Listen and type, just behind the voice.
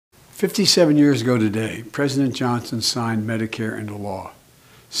57 years ago today, President Johnson signed Medicare into law.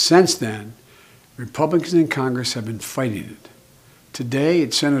 Since then, Republicans in Congress have been fighting it. Today,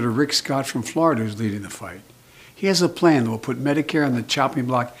 it's Senator Rick Scott from Florida who's leading the fight. He has a plan that will put Medicare on the chopping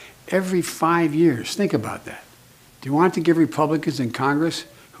block every 5 years. Think about that. Do you want to give Republicans in Congress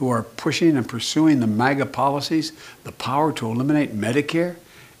who are pushing and pursuing the MAGA policies the power to eliminate Medicare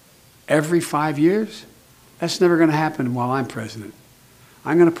every 5 years? That's never going to happen while I'm president.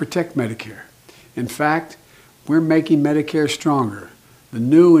 I'm going to protect Medicare. In fact, we're making Medicare stronger. The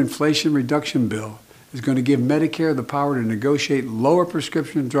new Inflation Reduction Bill is going to give Medicare the power to negotiate lower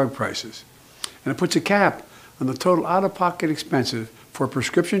prescription drug prices. And it puts a cap on the total out-of-pocket expenses for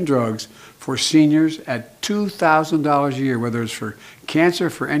prescription drugs for seniors at $2,000 a year, whether it's for cancer or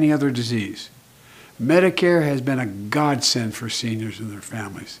for any other disease. Medicare has been a godsend for seniors and their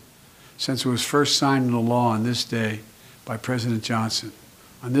families since it was first signed into law on this day by President Johnson.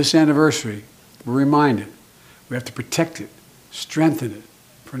 On this anniversary, we're reminded we have to protect it, strengthen it,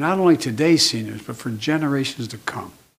 for not only today's seniors, but for generations to come.